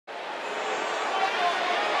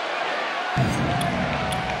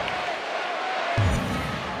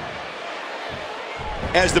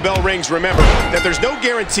As the bell rings, remember that there's no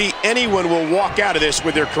guarantee anyone will walk out of this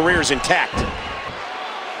with their careers intact.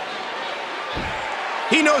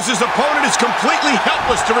 He knows his opponent is completely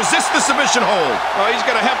helpless to resist the submission hold. Oh, he's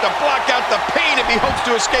going to have to block out the pain if he hopes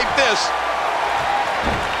to escape this.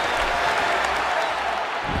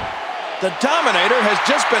 The Dominator has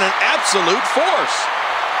just been an absolute force.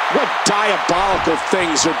 What diabolical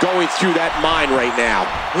things are going through that mind right now?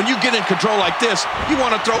 When you get in control like this, you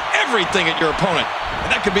want to throw everything at your opponent.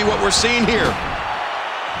 And that could be what we're seeing here.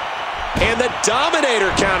 And the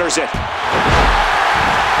Dominator counters it.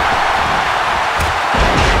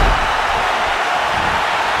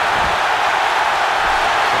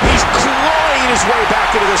 He's clawing his way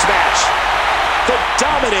back into this match. The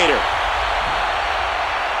Dominator.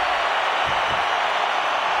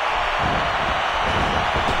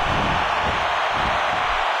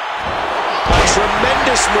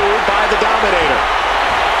 Tremendous move by the Dominator.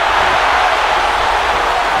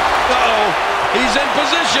 Uh-oh, he's in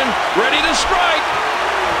position, ready to strike.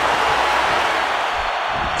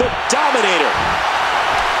 The Dominator.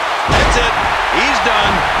 That's it, he's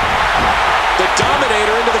done. The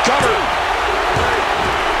Dominator into the cover.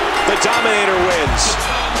 The Dominator wins.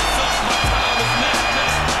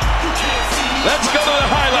 Let's go to the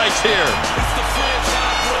highlights here.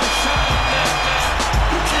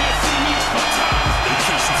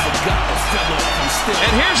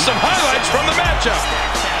 And here's some highlights from the matchup.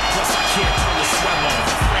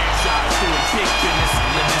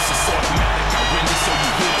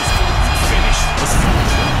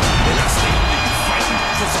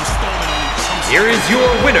 Here is your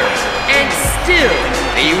winner, and still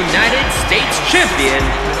the United States Champion,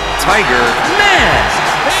 Tiger Man.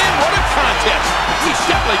 Man, what a contest. We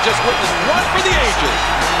definitely just witnessed one for the ages.